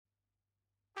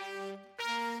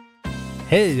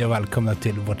Hej och välkomna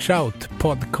till Watch Out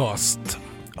podcast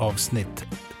avsnitt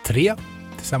 3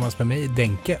 tillsammans med mig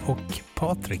Denke och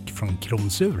Patrik från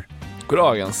Kronsur.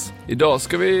 Goddagens. Idag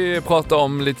ska vi prata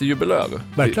om lite jubileer.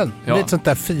 Verkligen. Det är ett sånt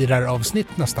där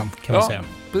firar-avsnitt nästan kan man säga.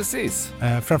 Precis.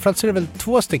 Framförallt så är det väl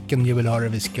 2 stycken jubileer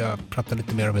vi ska prata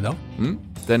lite mer om idag.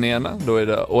 Den ena, då är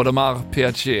det Audemars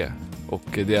Piguet och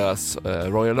deras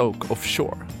Royal Oak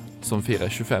Offshore som firar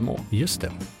 25 år. Just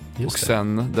det. Och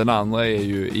sen den andra är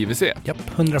ju IWC. Japp,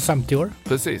 150 år.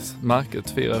 Precis, märket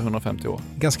firar 150 år.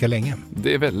 Ganska länge.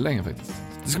 Det är väldigt länge faktiskt.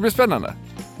 Det ska bli spännande.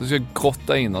 Vi ska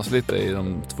grotta in oss lite i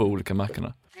de 2 olika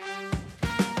märkena.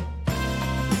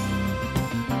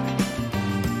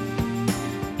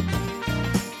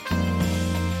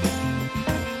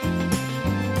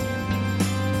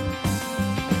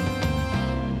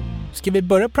 Ska vi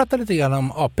börja prata lite grann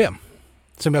om AP?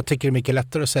 Som jag tycker är mycket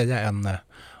lättare att säga än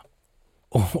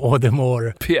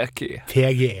Audemars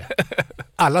Piguet.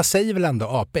 Alla säger väl ändå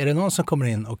AP. Är det någon som kommer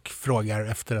in och frågar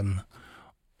efter en...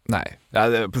 Nej,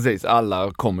 precis.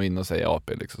 Alla kommer in och säger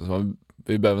AP. Liksom. Så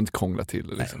vi behöver inte krångla till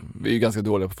det. Liksom. Vi är ju ganska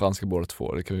dåliga på franska båda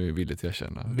 2. Det kan vi villigt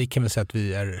erkänna. Vi kan väl säga att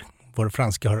vår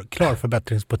franska har klar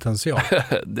förbättringspotential.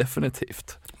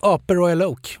 Definitivt. AP Royal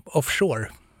Oak Offshore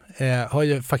har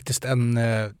ju faktiskt en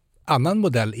annan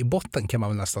modell i botten kan man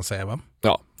väl nästan säga, va?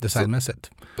 Ja.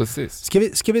 Designmässigt. Precis.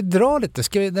 Ska vi dra lite?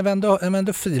 När vi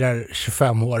ändå firar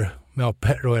 25 år med AP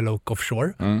Royal Oak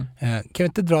Offshore, kan vi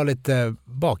inte dra lite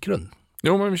bakgrund?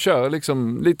 Jo, men vi kör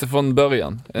liksom lite från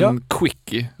början. En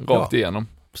quickie rakt igenom.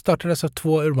 Startades av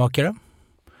 2 urmakare.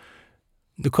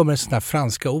 Nu kommer en sån här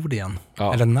franska ord igen.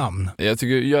 Ja. Eller namn. Jag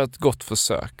tycker gör ett gott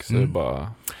försök. Så det är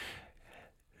bara...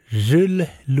 Jules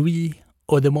Louis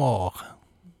Audemars.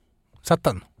 Satt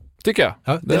den? Tycker jag.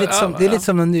 Ja, det är lite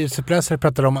som en nyhetsuppläsare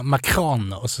pratar om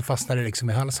Macron och så fastnar det liksom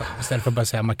i halsen istället för att bara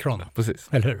säga Macron. Precis.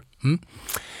 Eller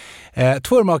hur?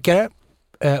 2 urmakare,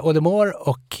 Audemars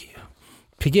och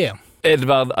Piguet.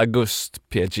 Edvard Auguste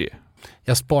Piguet.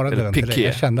 Jag sparade den till dig.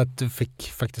 Jag kände att du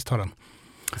fick faktiskt ta den.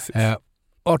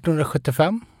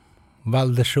 1875,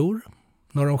 Val de Jour,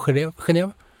 norr om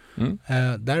Genève.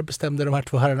 Där bestämde de här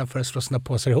 2 herrarna för att slå sina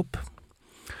påsar ihop.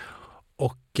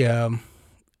 Och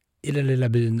i den lilla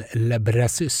byn Le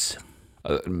Brassus.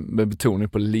 Med betoning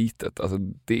på litet. Alltså,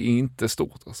 det är inte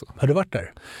stort. Alltså. Har du varit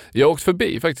där? Jag har åkt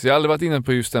förbi faktiskt. Jag har aldrig varit inne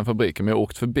på just den fabriken, men jag har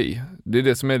åkt förbi. Det är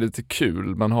det som är lite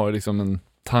kul. Man har liksom en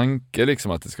tanke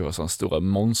liksom att det ska vara sådana stora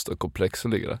monsterkomplex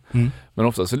som ligger där. Men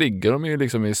ofta så ligger de ju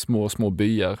liksom i små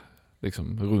byar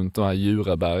liksom, runt de här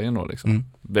Jurabergen. Då, liksom.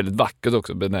 Väldigt vackert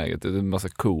också, benäget. Det är en massa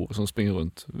kor som springer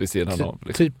runt vid sidan av.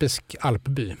 Liksom. Typisk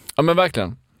alpby. Ja, men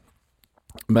verkligen.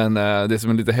 Men det som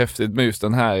är lite häftigt med just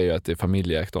den här är ju att det är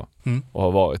familjeägt då. Och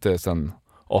har varit det sedan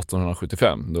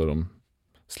 1875 då de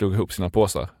slog ihop sina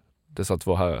påsar. Dessa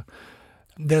 2 herrar.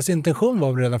 Deras intention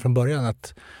var redan från början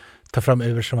att ta fram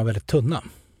ur som var väldigt tunna.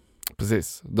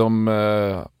 Precis. De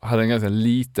hade en ganska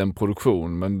liten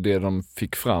produktion, men det de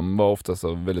fick fram var oftast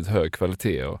av väldigt hög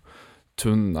kvalitet och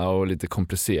tunna och lite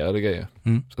komplicerade grejer.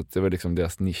 Så att det var liksom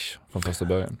deras nisch från första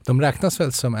början. De räknas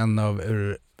väl som en av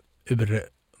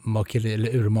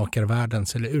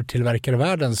urmakarvärldens eller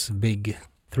urtillverkarvärldens Big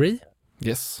 3?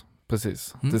 Yes,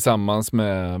 precis. Tillsammans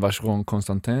med Vacheron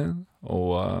Constantin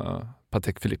och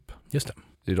Patek Philippe. Just det.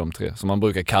 Det är de 3 som man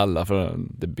brukar kalla för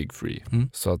the Big 3.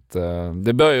 Så att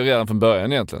det börjar ju redan från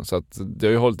början egentligen. Så att det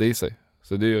har ju hållit i sig.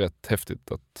 Så det är ju rätt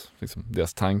häftigt att liksom,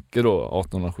 deras tanke då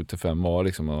 1875 var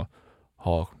liksom att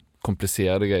ha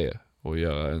komplicerade grejer och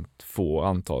göra ett få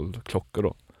antal klockor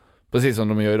då. Precis som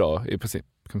de gör idag i princip.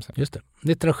 Just det.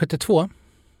 1972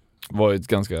 var ett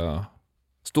ganska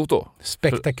stort år.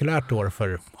 Spektakulärt år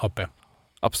för AP.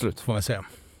 Absolut. Får man säga.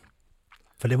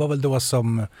 För det var väl då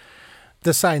som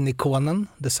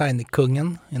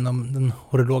designkungen inom den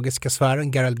horologiska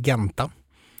sfären, Gerald Genta,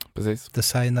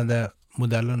 designade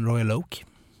modellen Royal Oak.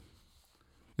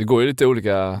 Det går ju lite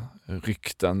olika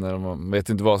rykten, man vet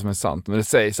inte vad som är sant, men det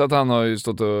sägs att han har ju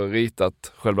stått och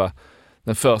ritat själva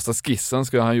den första skissen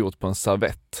ska han ha gjort på en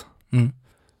servett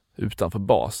utanför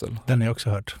Basel. Den har jag också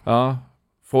hört. Ja,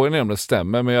 frågan är om det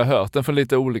stämmer, men jag har hört den från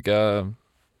lite olika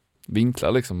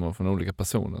vinklar liksom och från olika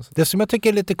personer. Det som jag tycker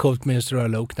är lite coolt med just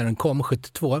Royal Oak när den kom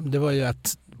 72, det var ju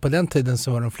att på den tiden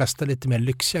så var de flesta lite mer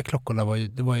lyxiga klockorna,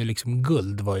 det var ju liksom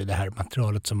guld var ju det här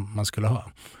materialet som man skulle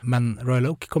ha. Men Royal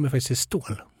Oak kom ju faktiskt i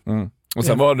stål. Och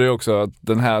sen var det ju också att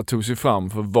den här tog sig fram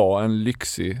för att vara en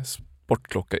lyxig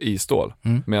sportklocka i stål.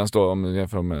 Medan då om man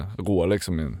jämför med Rolex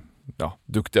som är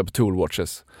duktiga på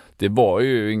toolwatches. Det var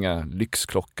ju inga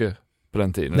lyxklockor på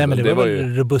den tiden. Nej, men det var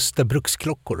ju robusta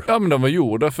bruksklockor. Ja, men de var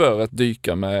gjorda för att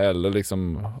dyka med eller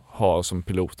liksom ha som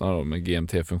piloterna då, med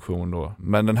GMT-funktion då.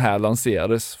 Men den här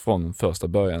lanserades från första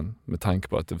början med tanke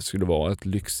på att det skulle vara ett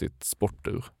lyxigt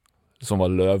sportur som var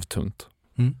lövtunt.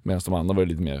 Medan de andra var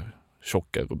lite mer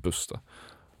tjocka och robusta.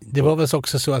 Det var väl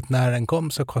också så att när den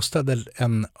kom så kostade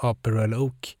en AP Royal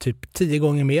Oak typ 10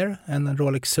 gånger mer än en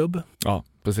Rolex Sub. Ja,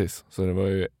 precis. Så det var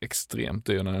ju extremt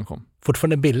dyr när den kom.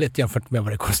 Fortfarande billigt jämfört med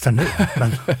vad det kostar nu.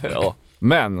 Men... ja.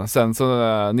 Men sen så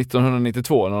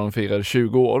 1992 när de firade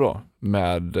 20 år då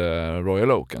med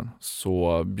Royal Oaken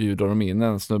så bjuder de in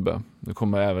en snubbe. Nu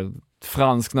kommer även ett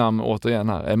franskt namn återigen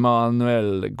här.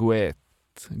 Emmanuel Guet.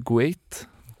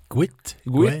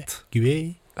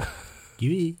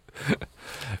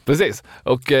 Precis.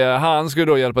 Och han skulle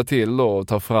då hjälpa till och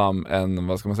ta fram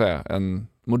en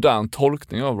modern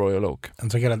tolkning av Royal Oak. En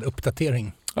så kallad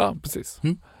uppdatering. Ja, precis.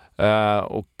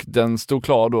 Och den stod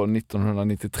klar då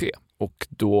 1993 och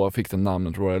då fick den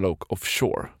namnet Royal Oak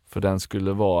Offshore för den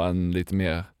skulle vara en lite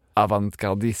mer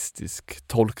avantgardistisk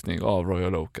tolkning av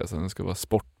Royal Oak. Alltså den skulle vara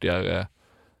sportigare,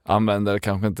 använder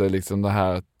kanske inte liksom det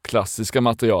här klassiska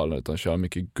materialet utan kör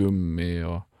mycket gummi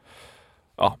och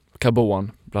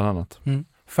karbon bland annat.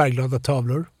 Färgglada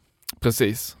tavlor.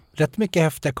 Precis. Rätt mycket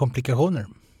häftiga komplikationer.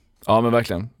 Ja, men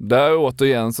verkligen. Där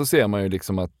återigen så ser man ju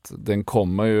liksom att den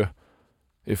kommer ju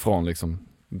ifrån liksom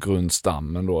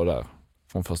grundstammen då där.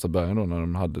 Från första början då när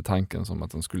de hade tanken som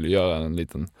att de skulle göra en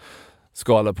liten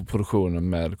skala på produktionen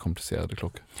med komplicerade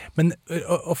klockor. Men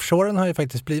offshoren har ju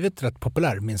faktiskt blivit rätt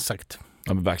populär, minst sagt.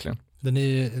 Ja, men verkligen.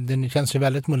 Den känns ju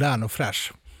väldigt modern och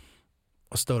fräsch.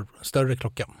 Och större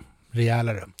klocka.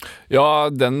 Rejälare. Ja,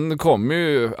 den kom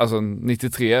ju, alltså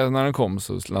 93 när den kom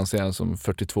så lanserades den som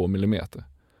 42 mm.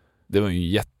 Det var ju en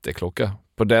jätteklocka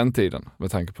på den tiden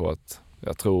med tanke på att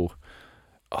jag tror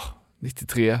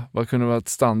 93, vad kunde vara ett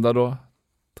standard då?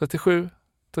 37,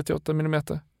 38 mm?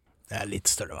 Ja, lite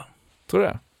större va? Tror du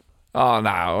det? Ja,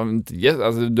 nej,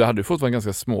 alltså, du hade ju fortfarande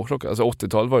ganska små klockor. Alltså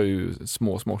 80-talet var ju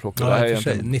små klockor. Ja, för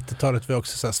sig. 90-talet var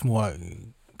också så här små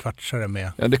kvartsare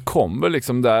med. Ja, det kom väl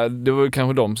liksom där. Det var ju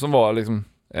kanske de som var liksom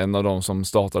en av de som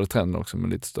startade trenden också med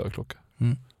lite större klocka.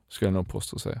 Skulle jag nog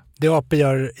påstå att säga. Det AP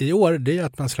gör i år det är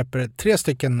att man släpper 3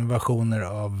 stycken versioner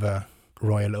av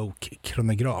Royal Oak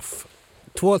kronograf.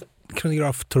 2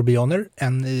 kronograf-tourbillioner,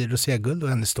 en i roséguld och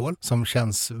en i stål som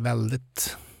känns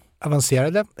väldigt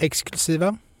avancerade,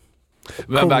 exklusiva.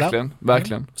 Men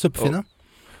verkligen. Superfina.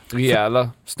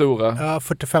 Rejäla, stora. Ja,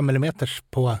 45 mm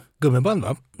på gummiband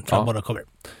va? Båda kommer.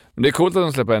 Men det är coolt att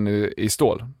de släpper en i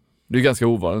stål. Det är ganska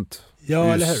ovanligt. Ja,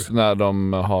 eller hur? När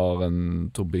de har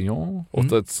en tourbillon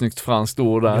och ett snyggt franskt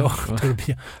ord där. Ja,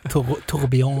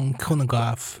 tourbillon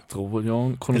kronograf.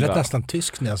 Det lät nästan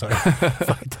tysk när jag sa det,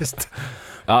 faktiskt.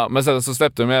 Ja, men sen så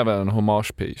släppte de även en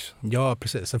homage-piece. Ja,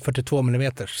 precis. En 42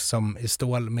 mm som i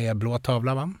stål med blå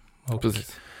tavla va? Och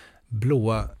precis.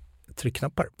 Blåa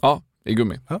tryckknappar. Ja, i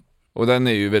gummi. Ja. Och den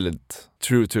är ju väldigt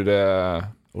true to the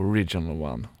original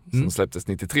one som släpptes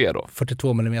 93 då.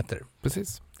 42 mm.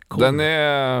 Precis. Cool.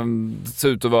 Den ser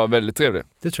ut att vara väldigt trevlig.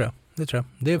 Det tror jag.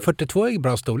 Det är 42 i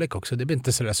bra storlek också. Det blir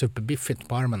inte sådär superbiffigt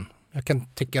på armen. Jag kan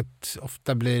tycka att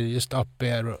ofta blir just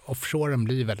AP offshoren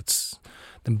blir väldigt,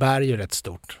 den bär ju rätt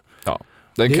stort. Ja,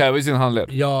 den kräver ju sin handled.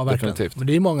 Ja, verkligen. Definitivt. Och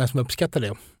det är många som uppskattar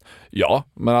det. Ja,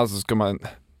 men alltså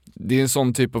det är en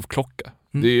sån typ av klocka.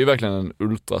 Det är ju verkligen en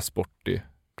ultrasportig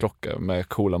klocka med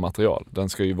coola material. Den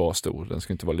ska ju vara stor, den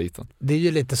ska inte vara liten. Det är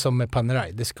ju lite som med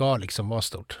Panerai, det ska liksom vara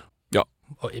stort. Ja.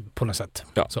 På något sätt.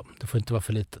 Ja. Så, det får inte vara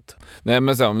för litet. Nej,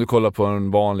 men sen om du kollar på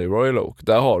en vanlig Royal Oak,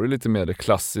 där har du lite mer det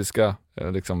klassiska,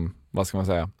 liksom, vad ska man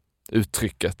säga,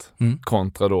 uttrycket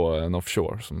kontra då en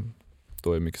offshore som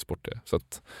då är mycket sportigare. Så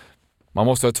att man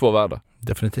måste ha 2 världar.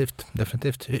 Definitivt.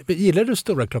 Gillar du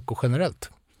stora klockor generellt?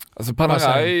 Alltså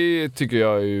Panerai tycker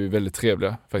jag är ju väldigt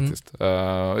trevliga faktiskt.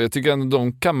 Jag tycker ändå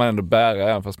de kan man ändå bära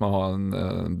även fast man har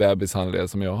en bebishandled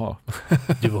som jag har.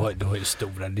 Du har ju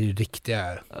stora, det är ju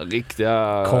riktiga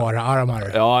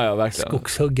kararmar. Ja, verkligen.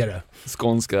 Skogshuggare.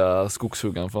 Skånska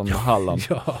skogshuggaren från Halland.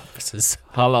 Ja, precis.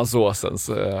 Hallandsåsens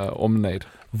omnejd.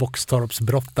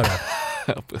 Våxtorpsbrottare.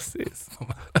 Ja, precis.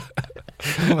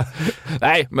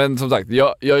 Nej, men som sagt,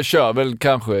 jag kör väl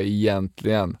kanske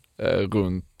egentligen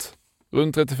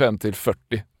runt 35 till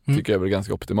 40 tycker jag är väl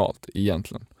ganska optimalt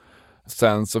egentligen.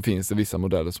 Sen så finns det vissa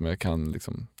modeller som jag kan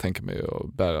liksom tänka mig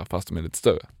att bära fast de är lite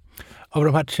större. Av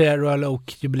de här 3 Royal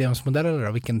Oak jubileumsmodellerna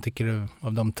då, vilken tycker du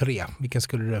av de 3? Vilken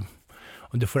skulle du,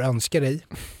 om du får önska dig?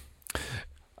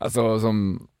 Alltså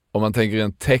om man tänker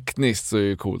rent tekniskt så är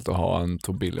det coolt att ha en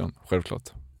tourbillon, självklart.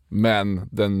 Men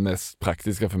den mest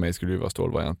praktiska för mig skulle ju vara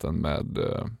stålvarianten med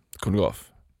kronograf.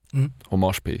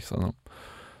 Homagepiece.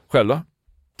 Själv då?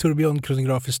 Tourbillon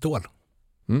kronograf i stål.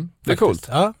 Det är coolt.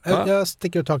 Ja, jag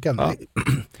sticker ut hakan. Ja.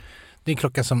 Det är en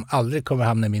klocka som aldrig kommer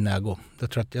hamna i min ägo.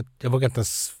 Jag tror att jag vågar inte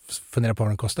ens fundera på vad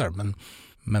den kostar.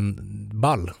 Men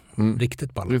ball.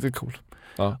 Riktigt ball. Riktigt cool.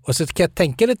 Ja. Och så kan jag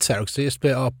tänka lite så här också, just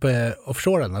med AP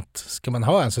offshoren, att ska man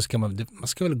ha en så ska man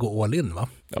ska väl gå all in, va?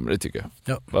 Ja, men det tycker jag.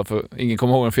 Ja. Varför? Ingen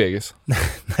kommer ihåg en fegis.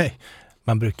 Nej,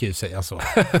 man brukar ju säga så.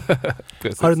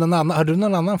 Har du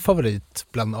någon annan favorit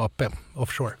bland AP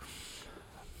offshore?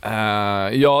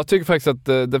 Jag tycker faktiskt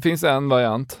att det finns en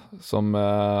variant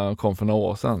som kom för några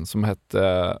år sedan som hette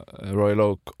Royal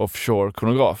Oak Offshore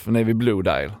kronograf, Navy Blue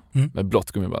Dial med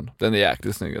blått gummiband. Den är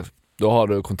jäkligt snygg. Då har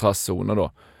du kontrastzoner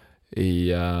då.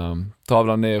 I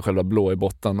tavlan är själva blå i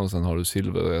botten och sen har du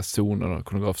silverzoner,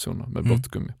 kronografzoner med blått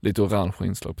gummi. Lite orange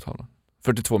inslag på tavlan.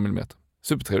 42 mm.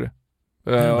 Supertrevlig.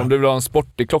 Om du vill ha en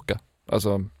sportig klocka.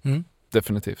 Alltså,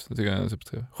 definitivt. Det tycker jag är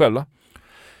supertrevlig. Själv då?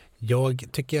 Jag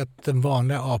tycker att den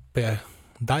vanliga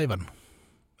AP-divern,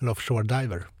 eller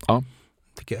offshore-diver,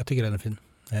 jag tycker den är fin.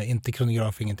 Inte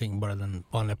kronograf, ingenting, bara den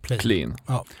vanliga plain. Clean.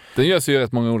 Ja. Den görs ju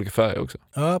rätt många olika färger också.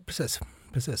 Ja, precis.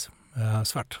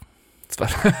 Svart.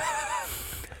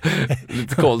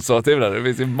 Lite konservativ där. Det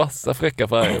finns ju massa fräcka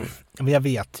färger. Men jag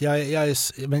vet. Jag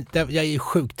är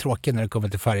sjukt tråkig när det kommer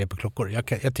till färger på klockor.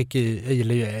 Jag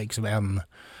gillar ju liksom en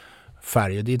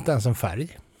färg. Och det är inte ens en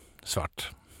färg.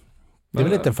 Svart. Det är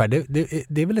väl inte en färg.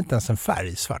 Det är väl inte ens en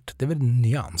färg svart. Det är väl en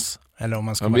nyans. Eller om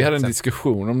man ska vi hade en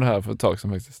diskussion om det här för ett tag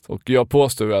sedan faktiskt. Och jag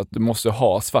påstod ju att du måste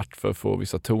ha svart för att få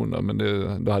vissa toner. Men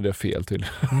då hade jag fel till.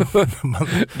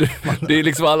 Det är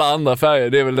liksom alla andra färger.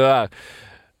 Det är väl det där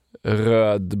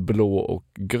röd, blå och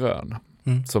grön.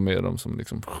 Som är de som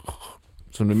liksom...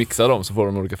 Som du mixar dem så får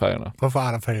de olika färgerna. Vad får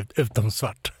alla färger utom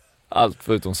svart? Allt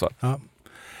förutom svart. Ja.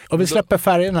 Och vi släpper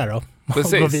färgerna då. Och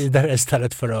går vidare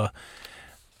istället för att...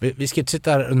 Vi ska inte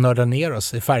sitta här och nörda ner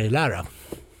oss i färglära.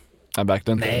 Ja,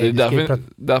 verkligen. Nej, det är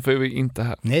därför är vi inte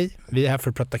här. Nej, vi är här för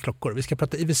att prata klockor. Vi ska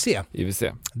prata IWC.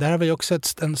 Där har vi också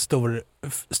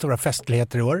stora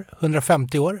festligheter i år.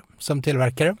 150 år som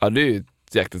tillverkare. Ja, det är ju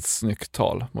ett jäkligt snyggt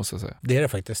tal, måste jag säga. Det är det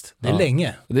faktiskt. Det är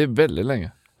länge. Det är väldigt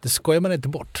länge. Det skojar man inte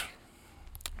bort.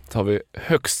 Det tar vi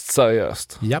högst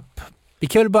seriöst. Japp. Vi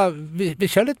kan väl bara, vi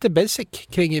kör lite basic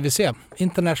kring IWC.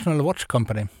 International Watch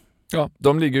Company. Ja,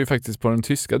 de ligger ju faktiskt på den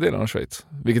tyska delen av Schweiz.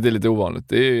 Vilket är lite ovanligt.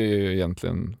 Det är ju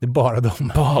egentligen... Det är bara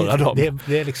dem. Bara dem.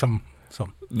 Det är liksom så.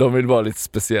 De vill vara lite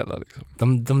speciella. Liksom.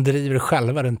 De driver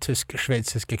själva den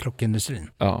tysk-schweiziska klockindustrin.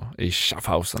 Ja, i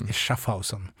Schaffhausen.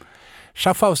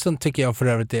 Schaffhausen tycker jag för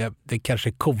övrigt är det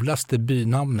kanske coolaste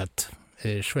bynamnet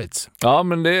i Schweiz. Ja,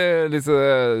 men det är lite...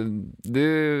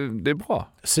 Det är bra.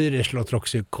 Zürich låter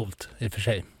också coolt i och för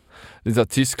sig. Lite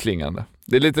tyskklingande.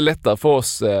 Det är lite lättare för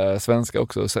oss svenskar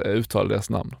också att uttala deras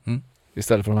namn.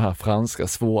 Istället för de här franska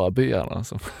svåra byarna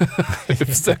som vi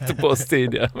försökte på oss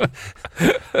tidigare.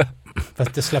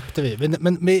 Fast det släppte vi.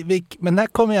 Men här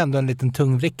kommer ju ändå en liten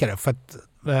tungvrickare. För att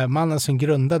mannen som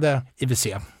grundade IWC,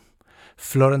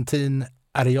 Florentin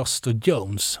Ariosto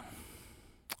Jones.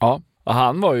 Ja, och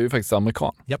han var ju faktiskt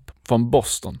amerikan. Japp. Från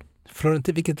Boston.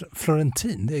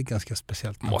 Florentin, det är ganska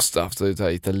speciellt. Måste ha haft det här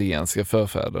italienska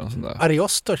förfäder och sånt där.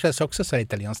 Ariosto känns också så här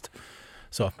italienskt.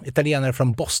 Så, italienare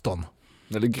från Boston.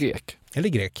 Eller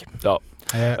grek. Ja.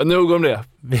 Nog om det.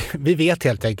 Vi vet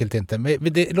helt enkelt inte.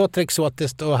 Men det låter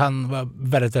exotiskt och han var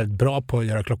väldigt, väldigt bra på att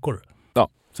göra klockor. Ja.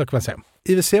 Så kan man säga.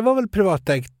 IWC var väl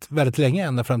privatägt väldigt länge,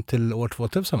 ända fram till år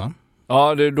 2000, va?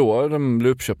 Ja, det är då de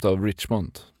blev uppköpta av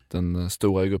Richmond, den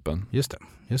stora gruppen. Just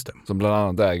det. Som bland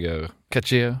annat äger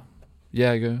Cartier,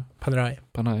 Jäger,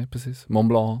 Panerai, precis. Mont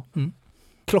Blanc.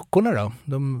 Klockorna då?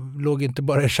 De låg inte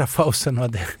bara i Schaffhausen och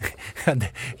hade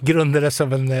grundades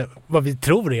av vad vi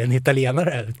tror är en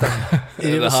italienare, utan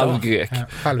i USA. Halvgrek.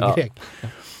 Halvgrek.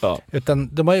 Ja.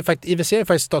 Utan de har ju faktiskt, IWC har ju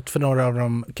faktiskt stått för några av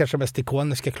de kanske mest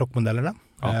ikoniska klockmodellerna.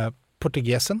 Ja.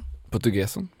 Portugesen.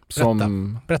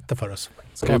 Berätta för oss.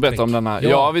 Ska vi berätta om den här?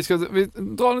 Ja, vi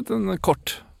drar en liten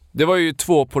kort. Det var ju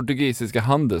 2 portugisiska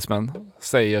handelsmän,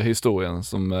 säger historien,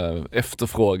 som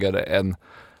efterfrågade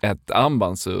ett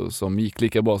armbandsur som gick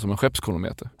lika bra som en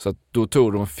skeppskronometer. Så att då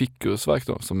tog de en fickursverk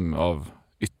då, som av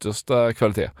yttersta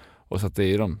kvalitet och satte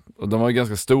i dem. Och de var ju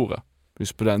ganska stora.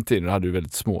 Just på den tiden hade du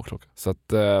väldigt små klockor. Så att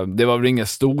det var väl inga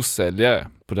storsäljare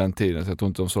på den tiden. Så jag tror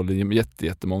inte de sålde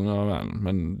jättemånga av dem.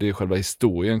 Men det är själva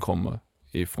historien kommer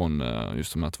ifrån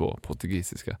just de här 2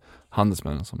 portugisiska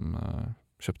handelsmännen som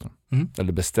köpte dem.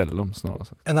 Eller beställde dem snarare.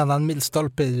 En annan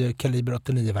milstolpe är ju Kaliber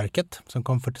 89-verket som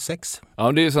kom 46.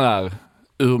 Ja, det är ju sån här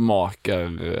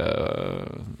urmakar,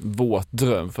 våt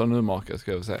dröm för en urmakare,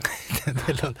 ska jag säga.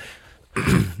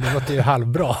 Det låter ju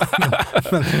halvbra.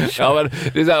 men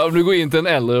det är så här, om du går in till en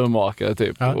äldre urmakare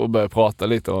typ och börjar prata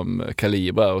lite om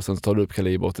kalibrar och sen tar du upp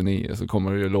kaliber 89 så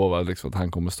kommer du ju lova liksom, att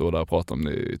han kommer stå där och prata om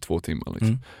det i 2 timmar.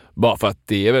 Liksom. Bara för att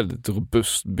det är väldigt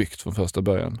robust byggt från första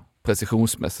början.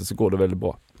 Precisionsmässigt så går det väldigt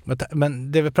bra.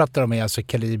 Men det vi pratar om är alltså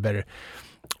kaliber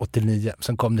 89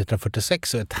 som kom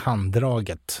 1946 och ett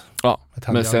handdraget. Ja,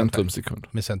 med centrumsekund.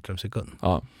 Med centrumsekund.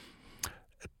 Ja.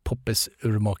 Poppis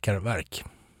urmakarverk.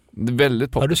 Det är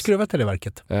väldigt poppis. Har du skruvat det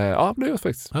verket? Ja, det har jag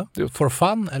faktiskt. Ja. For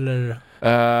fun eller?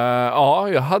 Ja,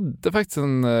 jag hade faktiskt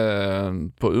en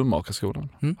på urmakarskolan.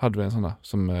 Hade vi en sån där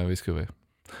som vi skruvade i.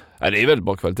 Det är väldigt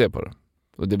bra kvalitet på det.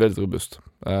 Och det är väldigt robust.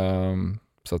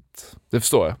 Så att, det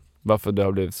förstår jag. Varför det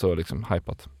har blivit så liksom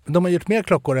hypat. De har gjort mer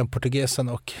klockor än portugisen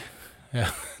och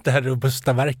det här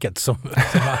robusta verket som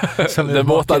den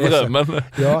våta drömmen.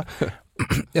 Ja,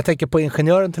 jag tänker på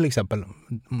Ingenjören till exempel.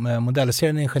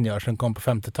 Modellserien Ingenjör som kom på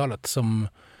 50-talet som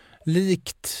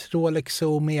likt Rolex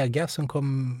och Omega som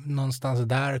kom någonstans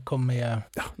där kom med...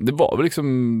 Ja, det var väl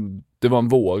liksom... Det var en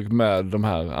våg med de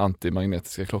här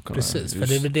antimagnetiska klockorna. Precis, för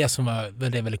det är väl det som var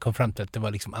det vi kom fram till, att det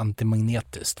var liksom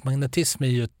antimagnetiskt. Magnetism är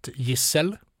ju ett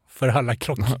gissel för alla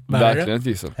klockbärare. Verkligen ett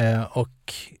gissel.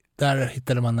 Och där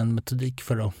hittade man en metodik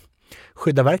för att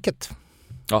skydda verket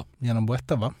genom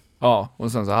boetten, va? Ja,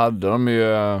 och sen så hade de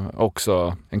ju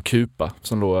också en kupa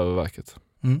som låg över verket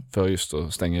för just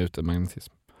att stänga ut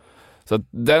magnetism. Så att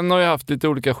den har ju haft lite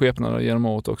olika skepnader genom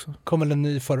året också. Kom väl en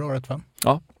ny förra året, va?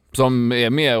 Ja, som är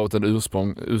mer åt det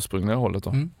ursprungliga hållet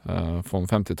då, från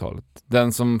 50-talet.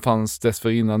 Den som fanns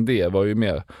dessförinnan det var ju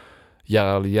mer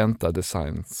Gerald Jenta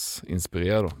Designs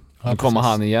inspirerad då. Ja, nu kommer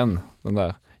han igen, den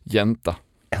där Jenta.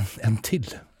 En till.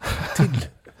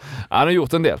 Han har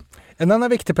gjort en del. En annan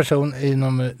viktig person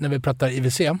när vi pratar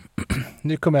IWC,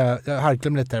 nu kommer jag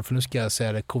harklar mig lite här för nu ska jag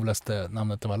säga det coolaste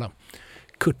namnet av alla.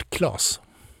 Kurt Klaas.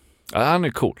 Ja, han är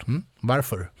cool.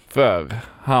 Varför? För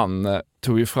han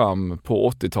tog ju fram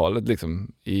på 80-talet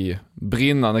liksom i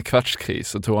brinnande kvartskris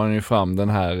så tog han ju fram den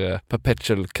här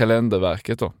Perpetual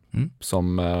kalenderverket då.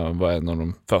 Som var en av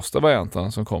de första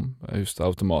varianterna som kom, just det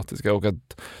automatiska, och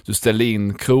att du ställer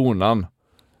in kronan.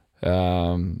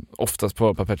 Oftast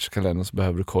på Perpetual kalendern så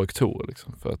behöver du korrektorer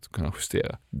liksom, för att kunna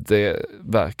justera. Det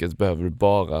verket behöver du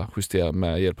bara justera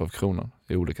med hjälp av kronan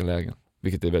i olika lägen,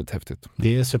 vilket är väldigt häftigt.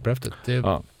 Det är superhäftigt.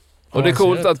 Och det är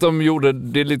coolt att de gjorde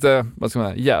det lite, vad ska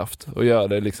man säga, djärvt och göra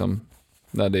det liksom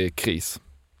när det är kris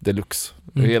deluxe.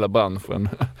 Hela branschen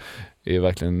är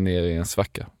verkligen nere i en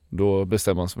svacka. Då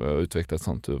bestämmer man sig för att utveckla ett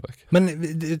sånt urverk. Men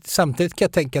samtidigt kan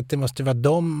jag tänka att det måste vara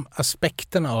de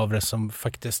aspekterna av det som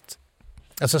faktiskt...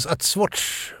 Alltså att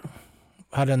Swatch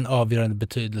hade en avgörande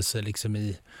betydelse liksom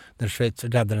i den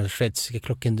schweiziska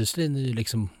klockindustrin är ju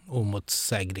liksom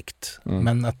omotsägligt.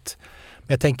 Men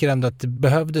jag tänker ändå att det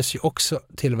behövdes ju också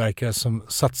tillverkare som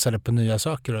satsade på nya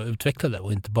saker och utvecklade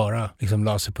och inte bara liksom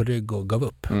la sig på rygg och gav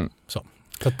upp. Så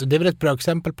att det är väl ett bra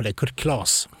exempel på det. Kurt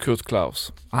Klaas.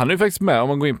 Han är ju faktiskt med, om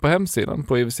man går in på hemsidan,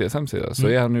 på IWCs hemsida, så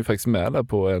är han ju faktiskt med där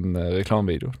på en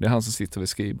reklamvideo. Det är han som sitter vid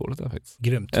skrivbordet där faktiskt.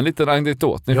 Grymt. En liten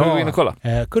anekdot. Ni får gå in och kolla.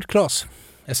 Kurt Klaas.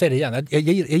 Jag säger det igen. Jag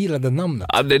gillade namnet.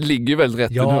 Ja, det ligger ju väldigt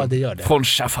rätt. Ja, det gör det. Från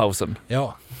Schaffhausen.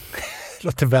 Ja. Det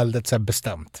låter väldigt så här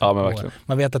bestämt. Ja, men verkligen.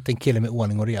 Man vet att det är en kille med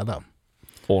ordning och reda.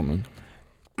 Ordning.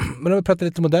 Men om vi pratar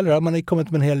lite modeller, man har ju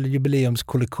kommit med en hel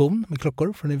jubileumskollektion med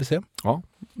klockor från IWC. Ja.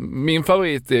 Min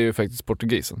favorit är ju faktiskt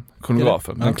portugisen,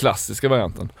 kronografen, den klassiska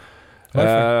varianten.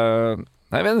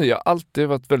 Jag vet inte, jag har alltid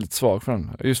varit väldigt svag för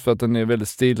den. Just för att den är väldigt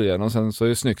stilren och sen så är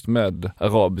det snyggt med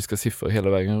arabiska siffror hela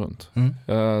vägen runt.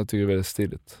 Jag tycker det är väldigt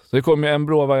stiligt. Så det kom ju en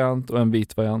blå variant och en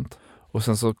vit variant. Och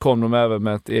sen så kom de även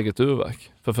med ett eget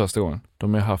urverk för första gången.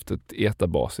 De har haft ett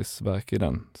ETA-basisverk i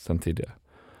den sedan tidigare.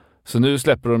 Så nu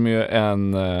släpper de ju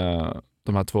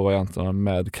de här 2 varianterna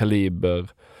med kaliber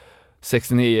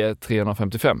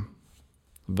 69-355.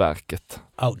 Verket.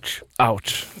 Ouch.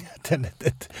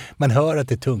 Man hör att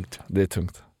det är tungt. Det är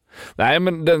tungt. Nej,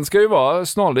 men den ska ju vara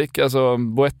snarlik, alltså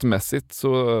boettmässigt,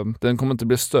 så den kommer inte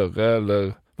bli större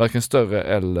eller varken större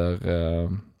eller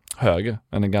högre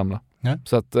än den gamla. Ja.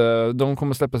 Så att de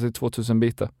kommer släppas i 2000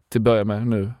 bitar till börja med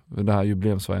nu, den här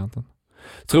jubileumsvarianten.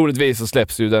 Troligtvis så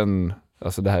släpps ju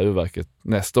det här urverket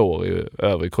nästa år i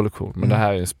övrig kollektion, men det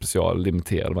här är en special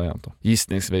limiterad variant då.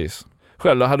 Gissningsvis.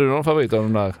 Själv, hade du någon favorit av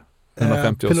de där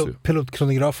 150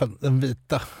 Pilotkronografen, den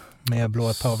vita med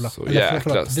blå tavla. Så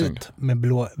jäkla vit med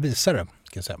blå visare,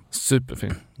 ska jag säga.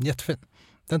 Superfin. Jättefin.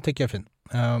 Den tycker jag är fin.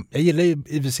 Jag gillar ju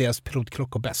IWCs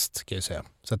pilotklockor bäst, ska jag säga.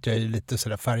 Så att jag är lite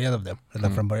sådär färgad av det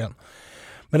redan från början.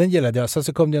 Men den gillade jag. Sen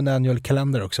så kom det en annual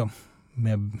kalender också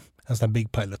med en sån här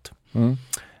Big Pilot.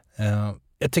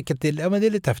 Jag tycker att det är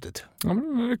lite häftigt. Ja,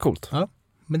 men det är coolt. Ja,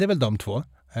 men det är väl de två.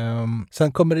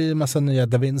 Sen kommer det ju en massa nya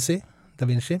Da Vinci.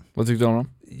 Vad tyckte du om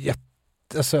dem?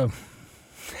 Alltså,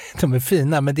 de är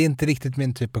fina, men det är inte riktigt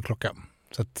min typ av klocka.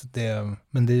 Så att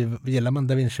gillar man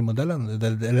Da Vinci-modellen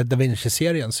eller Da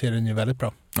Vinci-serien så är den ju väldigt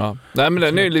bra. Ja. Nej, men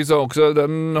den är liksom också,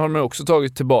 den har man också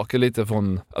tagit tillbaka lite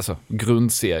från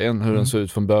grundserien, hur den såg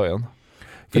ut från början.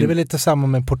 För det är väl lite samma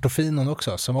med Portofinon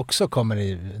också, som också kommer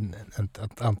i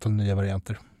ett antal nya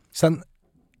varianter. Sen,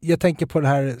 jag tänker på det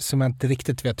här som jag inte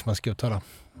riktigt vet hur man ska uttala.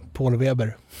 Paul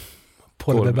Weber,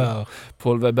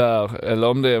 eller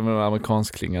om det är med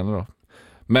amerikansk klingande då.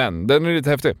 Men den är lite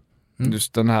häftig.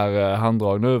 Just den här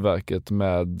handdragna urverket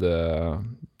med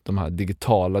de här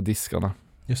digitala diskarna.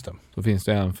 Just det. Så finns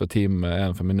det en för timme,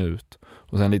 en för minut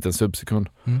och sen en liten subsekund.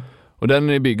 Och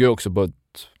den bygger också på ett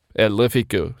äldre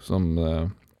fickor som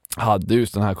hade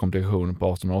just den här komplikationen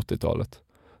på 1880-talet.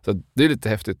 Så det är lite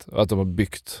häftigt att de har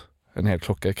byggt en hel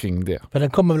klocka kring det. Men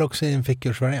den kommer väl också i en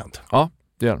fickursvariant? Ja,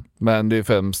 det gör den. Men det är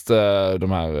främst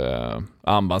de här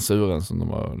armbandsuren som de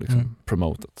har liksom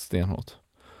promotat stenhårt.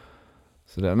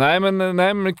 Så det, nej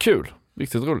men kul.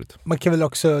 Riktigt roligt. Man kan väl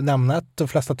också nämna att de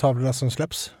flesta tavlorna som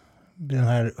släpps i den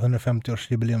här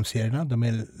 150-års-jubileumserierna, de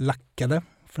är lackade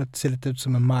för att se lite ut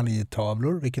som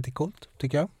emaljtavlor, vilket är coolt,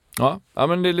 tycker jag. Ja,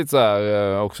 men det är lite så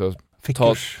här också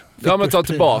ta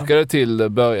tillbaka det till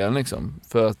början liksom,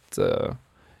 för att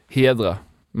hedra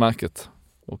märket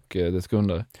och dess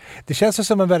kunder. Det känns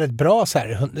som en väldigt bra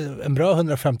en bra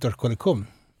 150-årskollektion.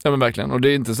 Ja, men verkligen. Och det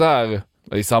är inte så här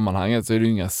i sammanhanget så är det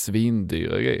inga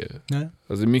svindyra grejer. Nej.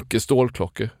 Alltså mycket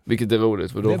stålklockor, vilket är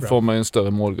roligt för då får man ju en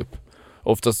större målgrupp.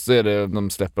 Oftast är det, de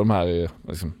släpper de här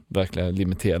liksom, verkligen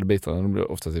limiterade bitarna, de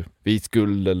blir oftast i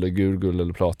vitguld eller gulguld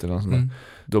eller platina och sånt.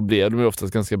 Då blir de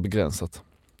oftast ganska begränsat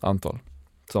antal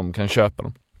som kan köpa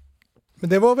dem. Men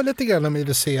det var väl lite grann om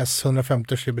IWCs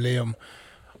 150-årsjubileum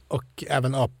och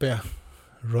även AP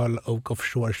Royal Oak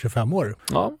Offshore 25 år.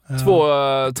 Ja, två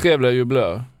trevliga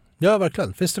jubileer. Ja,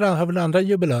 verkligen. Finns det har väl andra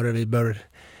jubileer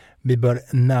vi bör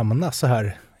nämna så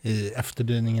här i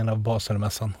efterdyningen av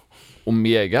Baselmässan?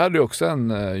 Omega hade ju också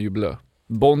en jubileer.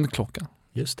 Bondklockan.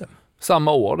 Just det.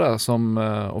 Samma år där som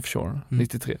Offshore,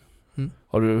 93.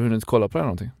 Har du hunnit kolla på det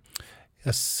någonting?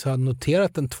 Jag har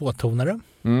noterat en tvåtonare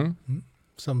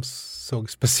som såg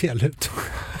speciell ut.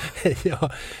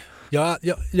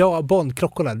 Ja,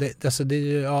 Bondklockorna. Det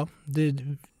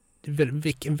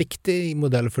är en viktig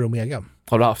modell för Omega.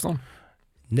 Har du haft någon?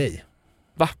 Nej.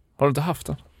 Va? Har du inte haft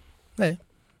den? Nej.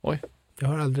 Oj. Jag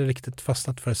har aldrig riktigt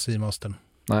fastnat för Seamastern.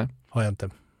 Nej. Har jag inte.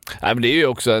 Nej, men det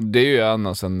är ju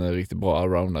annars en riktigt bra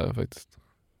allrounder faktiskt.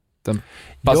 Den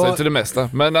passar till det mesta.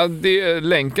 Men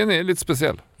länken är lite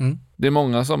speciell. Det är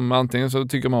många som antingen så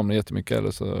tycker man om den jättemycket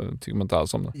eller så tycker man inte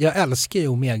alls om den. Jag älskar ju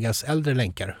Omegas äldre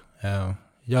länkar.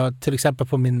 Jag till exempel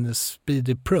på min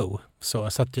Speedy Pro så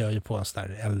satte jag ju på en sån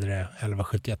där äldre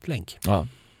 1171-länk. Ja,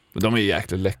 men de är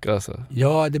jäkligt läckra alltså.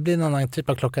 Ja, det blir en annan typ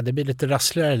av klocka. Det blir lite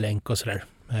rassligare länk och sådär.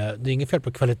 Det är inget fel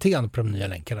på kvaliteten på de nya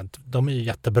länkarna. De är ju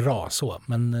jättebra så.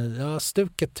 Men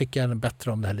stuket tycker jag är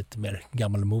bättre om det här lite mer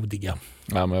gammalmodiga.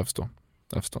 Ja, men jag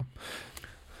förstår.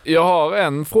 Jag har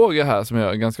en fråga här som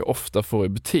jag ganska ofta får i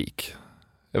butik.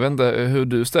 Jag vet inte hur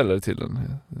du ställer dig till den.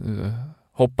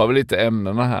 Hoppar väl lite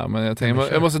ämnena här, men jag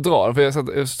tänker jag måste dra den, för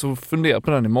jag så funderar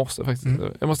på den i morse faktiskt.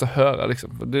 Jag måste höra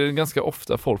liksom. För det är ganska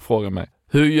ofta folk frågar mig.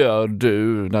 Hur gör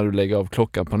du när du lägger av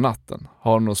klockan på natten?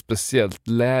 Har du något speciellt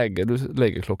läge du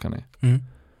lägger klockan i?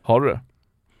 Har du det?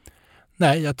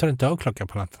 Nej, jag tar inte av klockan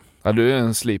på natten. Ja, du är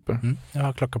en sleeper. Jag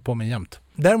har klockan på mig jämt.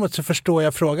 Däremot så förstår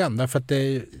jag frågan. Därför att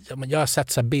jag har sett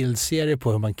så här bildserier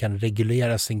på hur man kan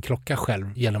reglera sin klocka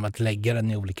själv genom att lägga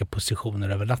den i olika positioner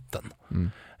över natten.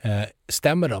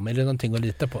 Stämmer de? Är det någonting att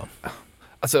lita på?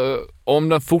 Alltså, om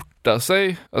den fortar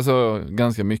sig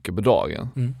ganska mycket på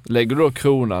dagen, lägger du då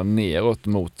kronan neråt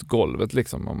mot golvet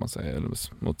liksom, om man säger,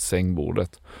 eller mot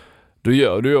sängbordet, då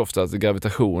gör du ju ofta att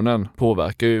gravitationen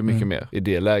påverkar ju mycket mer i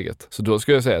det läget. Så då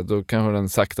skulle jag säga att då kanske den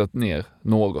saktat ner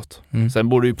något. Sen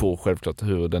beror det ju på självklart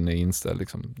hur den är inställd.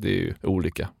 Liksom. Det är ju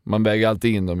olika. Man väger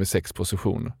alltid in dem i 6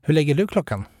 positioner. Hur lägger du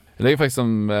klockan? Jag lägger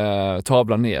faktiskt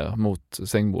tavlan ner mot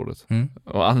sängbordet.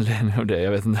 Och anledningen av det,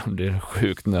 jag vet inte om det är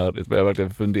sjukt nördigt, men jag har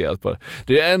verkligen funderat på det.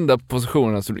 Det är enda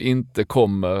positionen som inte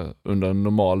kommer under en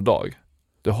normal dag.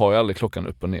 Du har ju aldrig klockan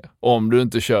upp och ner. Om du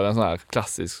inte kör en sån här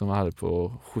klassisk som man hade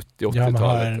på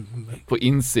 70-80-talet. På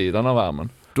insidan av armen.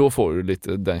 Då får du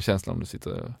lite den känslan om du sitter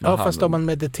med handen. Fast om man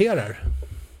mediterar.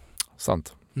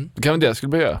 Sant. Det kan väl det jag skulle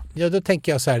behöva. Ja, då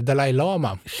tänker jag så här, Dalai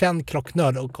Lama, känd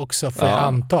klocknörd och också får jag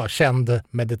anta känd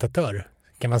meditatör.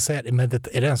 Kan man säga det?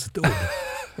 Är det ens ett ord?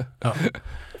 Ja.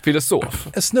 Filosof.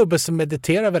 En snubbe som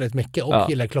mediterar väldigt mycket och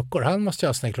gillar klockor. Han måste ju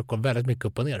ha sina klockor väldigt mycket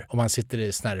upp och ner. Om han sitter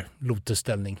i sån här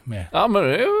lotusställning med... Ja, men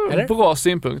det är en bra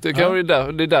synpunkt. Det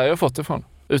är där jag har fått det ifrån.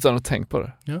 Utan att tänka på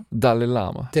det. Ja. Dalai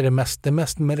Lama. Det är den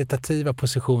mest meditativa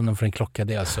positionen för en klocka.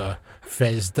 Det är alltså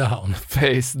face down.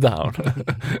 Face down.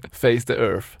 Face the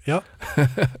earth. Ja.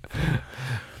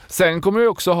 Sen kommer vi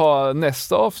också ha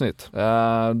nästa avsnitt.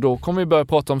 Då kommer vi börja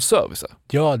prata om service.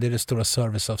 Ja, det är det stora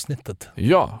serviceavsnittet.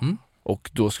 Ja, och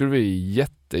då skulle vi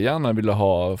jättegärna vilja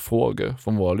ha frågor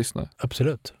från våra lyssnare.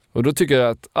 Absolut. Och då tycker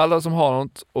jag att alla som har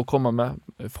något att komma med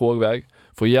frågväg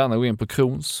får gärna gå in på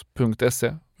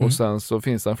krons.se och sen så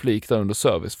finns det en flik där under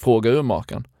service. Fråga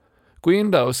urmakaren. Gå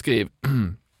in där och skriv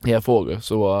era frågor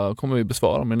så kommer vi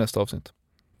besvara dem i nästa avsnitt.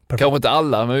 Perfekt. Kanske inte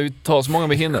alla, men vi tar så många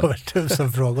vi hinner. Över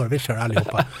 1000 frågor, vi kör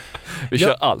allihopa. Vi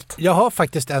kör allt. Jag har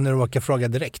faktiskt en råkad fråga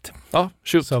direkt. Ja,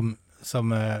 shoot. Som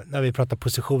när vi pratar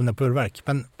positioner på urverk.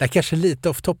 Men det är kanske lite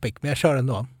off topic, men jag kör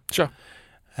ändå. Kör.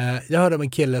 Jag hörde om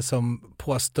en kille som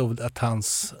påstod att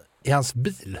i hans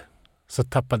bil så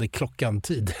tappade klockan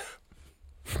tid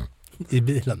i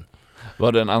bilen.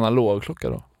 Var det en analog klocka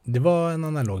då? Det var en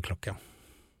analog klocka.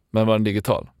 Men var den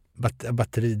digital?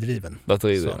 Batteridriven.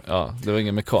 Ja. Det var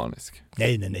ingen mekanisk.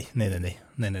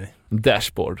 Nej.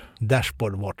 Dashboard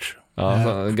Watch.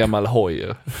 Ja, en gammal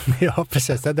Hoyer. Ja,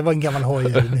 precis. Det var en gammal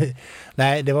Hoyer.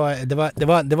 Nej, det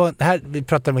var här, vi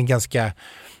pratade om en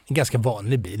ganska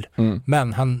vanlig bil.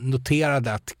 Men han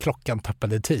noterade att klockan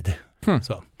tappade tid.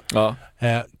 Så. Ja.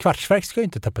 Kvartsverk ska ju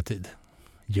inte tappa tid.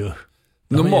 Jo.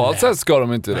 Normalt sett ska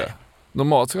de inte det.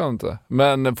 Normalt ska de inte.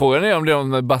 Men frågan är om det är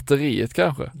med batteriet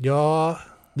kanske. Ja,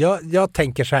 jag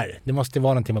tänker så här. Det måste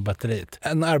vara någonting med batteriet.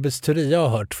 En arbetsteori jag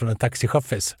har hört från en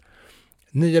taxichaffis.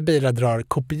 Nya bilar drar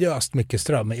kopiöst mycket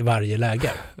ström i varje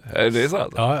läge. Är det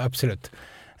sant? Ja, absolut.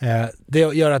 Det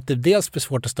gör att det dels blir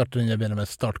svårt att starta nya bilar med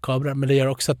startkablar, men det gör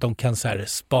också att de kan så här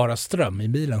spara ström i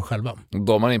bilen själva. Då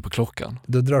drar man in på klockan.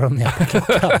 Då drar de ner på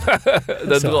klockan.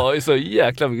 Det drar ju så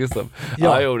jäkla mycket ström.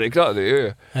 Ja, jo, det är klart. Det är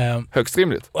ju högst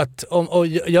rimligt. Och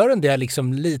gör den det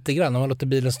liksom lite grann, om man låter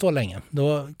bilen stå länge,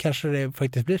 då kanske det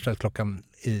faktiskt blir så att klockan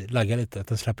laggar lite, att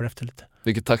den släpper efter lite.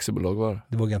 Vilket taxibolag var det?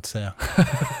 Det vågar jag inte säga.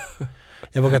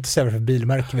 Jag vågar inte säga vad för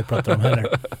bilmärken vi pratar om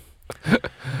heller.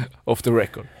 Off the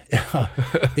record. Ja,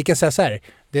 vi kan säga så här.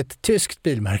 Det är ett tyskt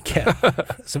bilmärke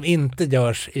som inte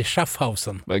görs i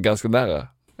Schaffhausen. Men ganska nära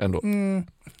ändå.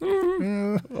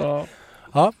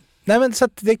 Ja. Nej, men så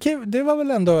att det var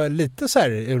väl ändå lite så här.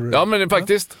 Ja, men det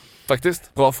är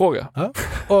faktiskt bra fråga. Ja.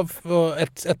 Och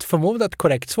ett förmodat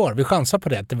korrekt svar. Vi chansar på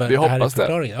det. Vi hoppas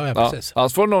det. Ja, precis.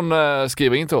 Annars får någon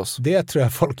skriva in till oss. Det tror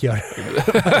jag folk gör.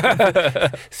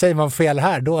 Säger man fel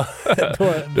här, då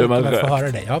kan man få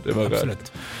höra det. Ja, det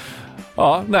absolut.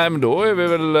 Ja, nej, men då är vi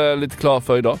väl lite klara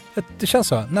för idag. Det känns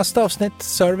så. Nästa avsnitt,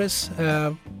 service.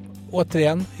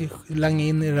 Återigen, langa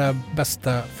in era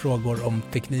bästa frågor om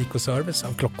teknik och service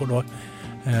av klockor då.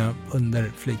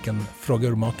 Under fliken Fråga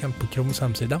urmakaren på Krons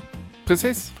hemsida.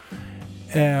 Precis.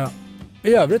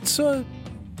 I övrigt så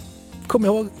kom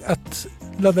ihåg att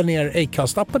ladda ner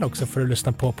Acast-appen också för att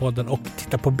lyssna på podden och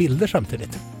titta på bilder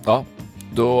samtidigt. Ja,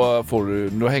 då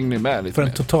hänger ni med lite. För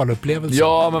en totalupplevelse.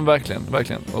 Ja, men verkligen.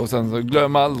 Och sen så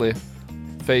glöm aldrig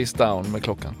face down med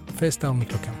klockan. Face down med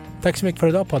klockan. Tack så mycket för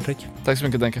idag, Patrik. Tack så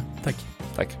mycket, Denke.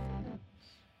 Tack.